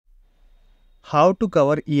How to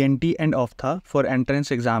cover ENT and OPHTHA for entrance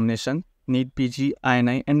examination, NEET PG,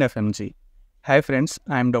 INI and FMG. Hi friends,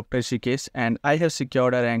 I am Dr. Rishikesh and I have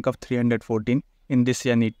secured a rank of 314 in this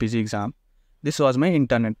year NEET PG exam. This was my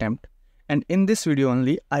intern attempt. And in this video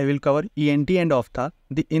only, I will cover ENT and OPHTHA,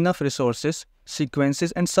 the enough resources,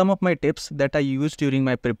 sequences and some of my tips that I used during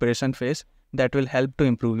my preparation phase that will help to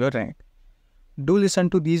improve your rank. Do listen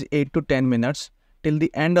to these 8 to 10 minutes till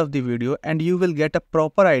the end of the video and you will get a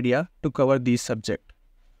proper idea to cover these subjects.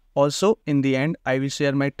 Also, in the end, I will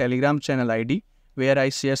share my Telegram channel ID where I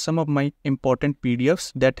share some of my important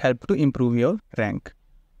PDFs that help to improve your rank.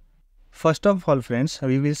 First of all friends,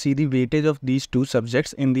 we will see the weightage of these two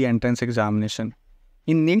subjects in the entrance examination.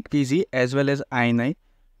 In NEET PG as well as INI,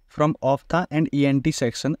 from OPHTHA and ENT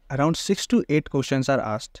section, around 6 to 8 questions are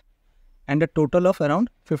asked. And a total of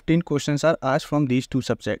around 15 questions are asked from these two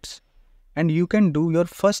subjects. And you can do your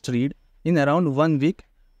first read in around 1 week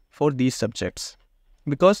for these subjects.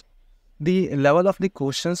 Because the level of the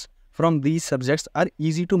questions from these subjects are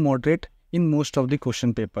easy to moderate in most of the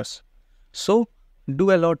question papers. So,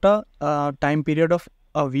 do allot a time period of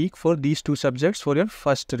a week for these two subjects for your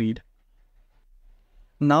first read.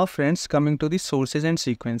 Now friends, coming to the sources and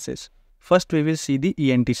sequences. First we will see the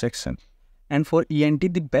ENT section. And for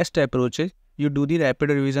ENT, the best approach is you do the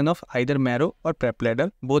rapid revision of either Marrow or Prep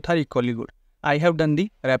Ladder. Both are equally good. I have done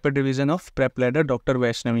the rapid revision of Prep Ladder Dr.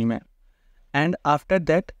 Vaishnavi ma'am. And after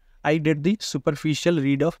that, I did the superficial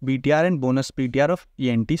read of BTR and bonus PTR of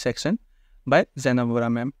ENT section by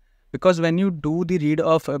Zanavora ma'am. Because when you do the read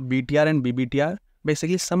of BTR and BBTR,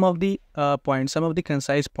 basically some of the points, some of the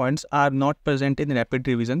concise points are not present in rapid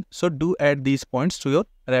revision. So do add these points to your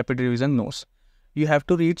rapid revision notes. You have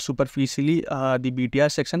to read superficially the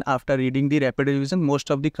BTR section. After reading the rapid revision, most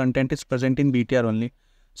of the content is present in BTR only.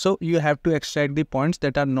 So you have to extract the points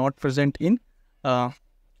that are not present in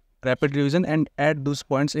rapid revision and add those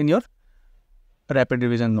points in your rapid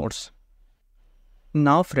revision notes.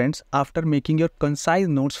 Now friends, after making your concise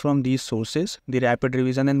notes from these sources, the rapid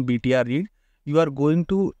revision and BTR read, you are going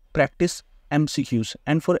to practice MCQs.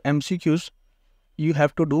 And for MCQs, you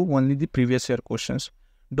have to do only the previous year questions.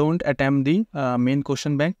 Don't attempt the main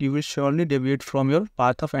question bank. You will surely deviate from your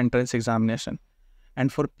path of entrance examination. And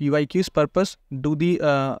for PYQs purpose, do the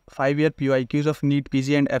 5-year PYQs of NEET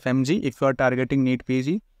PG and FMG if you are targeting NEET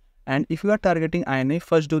PG. And if you are targeting INI,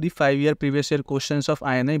 first do the 5-year previous year questions of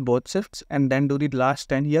INI both shifts and then do the last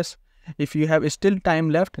 10 years. If you have still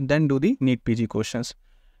time left, then do the NEET PG questions.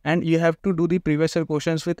 And you have to do the previous year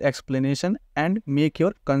questions with explanation and make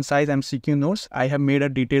your concise MCQ notes. I have made a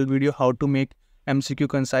detailed video how to make MCQ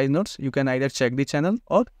concise notes. You can either check the channel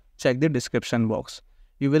or check the description box.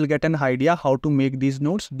 You will get an idea how to make these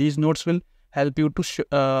notes. These notes will help you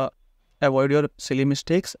to avoid your silly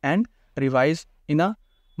mistakes and revise in a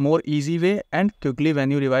more easy way and quickly when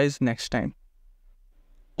you revise next time.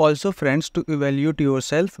 Also friends, to evaluate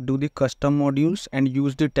yourself, do the custom modules and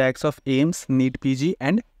use the tags of AIMS, NEET PG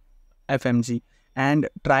and FMG. And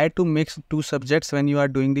try to mix two subjects when you are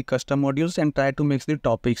doing the custom modules and try to mix the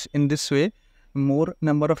topics. In this way, more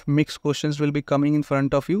number of mixed questions will be coming in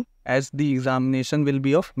front of you as the examination will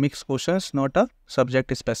be of mixed questions, not a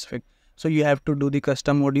subject specific. So you have to do the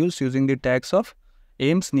custom modules using the tags of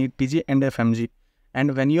AIMS, NEET PG and FMG.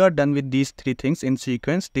 And when you are done with these three things in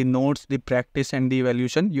sequence, the notes, the practice and the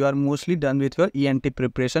evaluation, you are mostly done with your ENT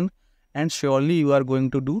preparation and surely you are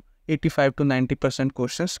going to do 85 to 90%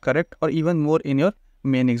 questions correct or even more in your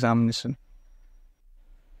main examination.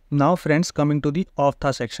 Now friends, coming to the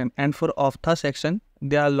OPHTHA section. And for OPHTHA section,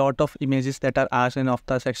 there are a lot of images that are asked in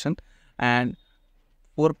OPHTHA section. And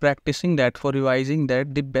for practicing that, for revising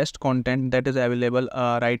that, the best content that is available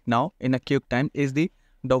right now in a quick time is the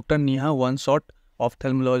Dr. Neha one-shot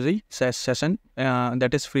ophthalmology session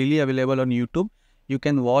that is freely available on YouTube. You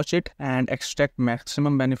can watch it and extract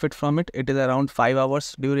maximum benefit from it. It is around 5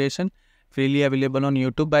 hours duration, freely available on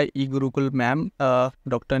YouTube by eGurukul ma'am,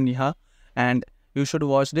 Dr. Neha. And you should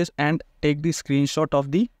watch this and take the screenshot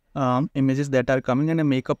of the images that are coming and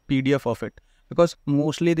make a PDF of it. Because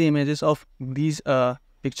mostly the images of these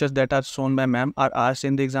pictures that are shown by ma'am are asked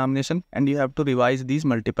in the examination and you have to revise these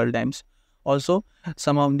multiple times. Also,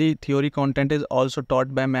 some of the theory content is also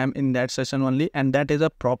taught by ma'am in that session only, and that is a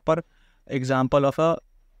proper example of a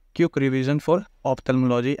quick revision for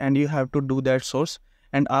ophthalmology and you have to do that source.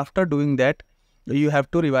 And after doing that, you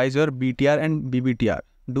have to revise your BTR and BBTR.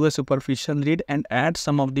 Do a superficial read and add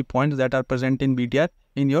some of the points that are present in BTR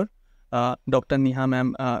in your Dr. Neha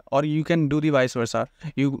ma'am, or you can do the vice versa.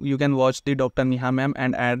 You can watch the Dr. Neha ma'am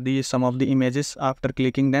and add some of the images after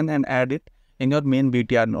clicking them and add it in your main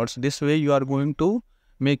BTR notes. This way you are going to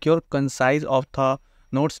make your concise of the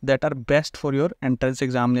notes that are best for your entrance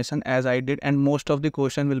examination as I did, and most of the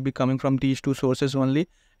question will be coming from these two sources only,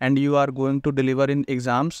 and you are going to deliver in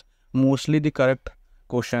exams mostly the correct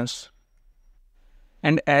questions.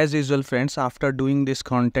 And as usual friends, after doing this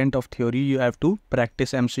content of theory, you have to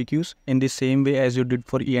practice MCQs in the same way as you did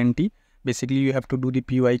for ENT. Basically, you have to do the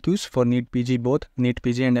PYQs for NEET PG, both NEET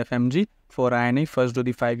PG and FMG. For INI, first do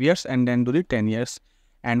the 5 years and then do the 10 years.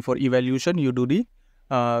 And for evaluation, you do the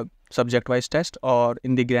subject-wise test, or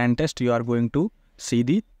in the grand test, you are going to see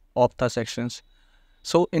the ophtha sections.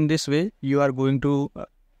 So in this way, you are going to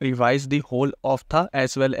revise the whole ophtha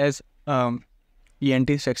as well as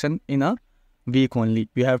ENT section in a week only.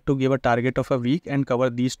 You have to give a target of a week and cover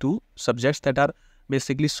these two subjects that are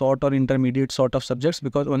basically short or intermediate sort of subjects,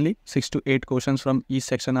 because only 6 to 8 questions from each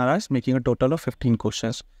section are asked, making a total of 15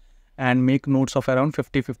 questions. And make notes of around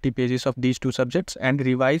 50 pages of these two subjects and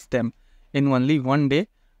revise them in only one day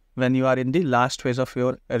when you are in the last phase of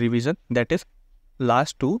your revision, that is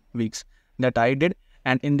last 2 weeks that I did.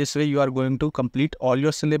 And in this way, you are going to complete all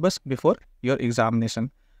your syllabus before your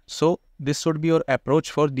examination. So this should be your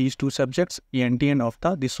approach for these two subjects, ENT and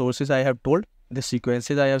ophtha. The sources I have told, the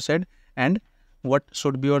sequences I have said, and what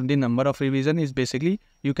should be the number of revision is basically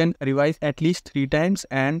you can revise at least 3 times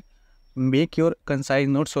and make your concise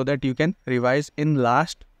notes so that you can revise in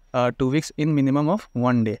last 2 weeks in minimum of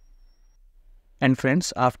 1 day. And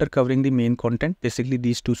friends, after covering the main content, basically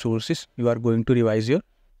these two sources, you are going to revise your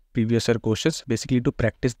previous year questions. Basically, to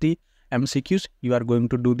practice the MCQs, you are going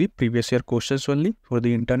to do the previous year questions only for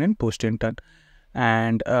the intern and post-intern,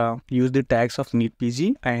 and use the tags of NEET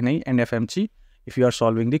PG, INI and FMG if you are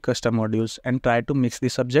solving the custom modules, and try to mix the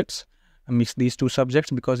subjects, mix these two subjects,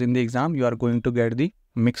 because in the exam you are going to get the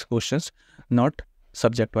mixed questions, not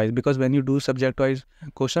subject wise, because when you do subject wise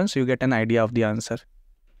questions you get an idea of the answer.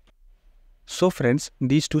 So friends,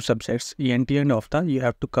 these two subjects, ENT and ophtha, you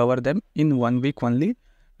have to cover them in 1 week only.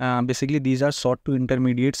 Basically these are short to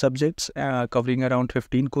intermediate subjects covering around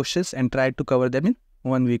 15 questions, and try to cover them in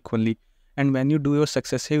 1 week only. And when you do your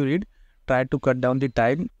successive read, try to cut down the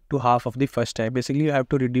time to half of the first time. Basically you have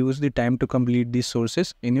to reduce the time to complete these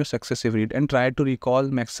sources in your successive read, and try to recall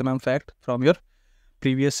maximum fact from your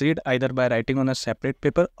previous read, either by writing on a separate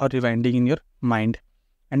paper or rewinding in your mind.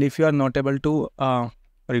 And if you are not able to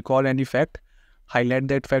recall any fact, highlight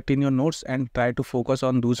that fact in your notes and try to focus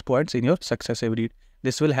on those points in your successive read.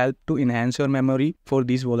 This will help to enhance your memory for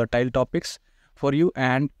these volatile topics for you,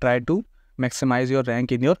 and try to maximize your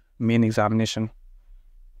rank in your main examination.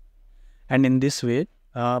 And in this way,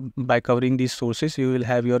 by covering these sources, you will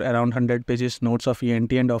have your around 100 pages notes of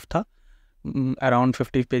ENT and ophtha, around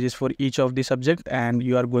 50 pages for each of the subject, and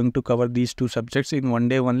you are going to cover these two subjects in 1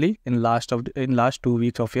 day only in last 2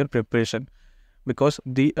 weeks of your preparation. Because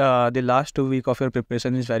the last 2 weeks of your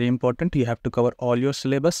preparation is very important. You have to cover all your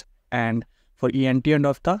syllabus, and for ENT and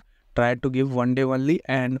ophtha, try to give 1 day only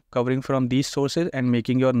and covering from these sources and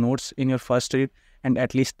making your notes in your first read and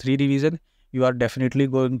at least 3 revision. You are definitely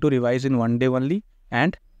going to revise in 1 day only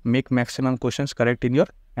and make maximum questions correct in your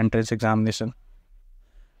entrance examination.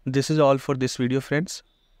 This is all for this video friends.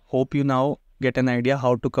 Hope you now get an idea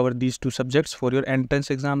how to cover these two subjects for your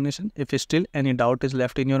entrance examination. If still any doubt is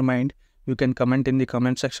left in your mind, you can comment in the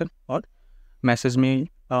comment section or message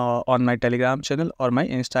me on my Telegram channel or my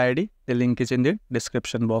Insta ID. The link is in the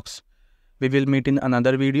description box. We will meet in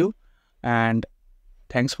another video, and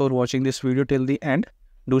thanks for watching this video till the end.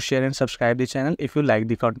 Do share and subscribe the channel if you like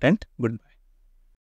the content. Goodbye.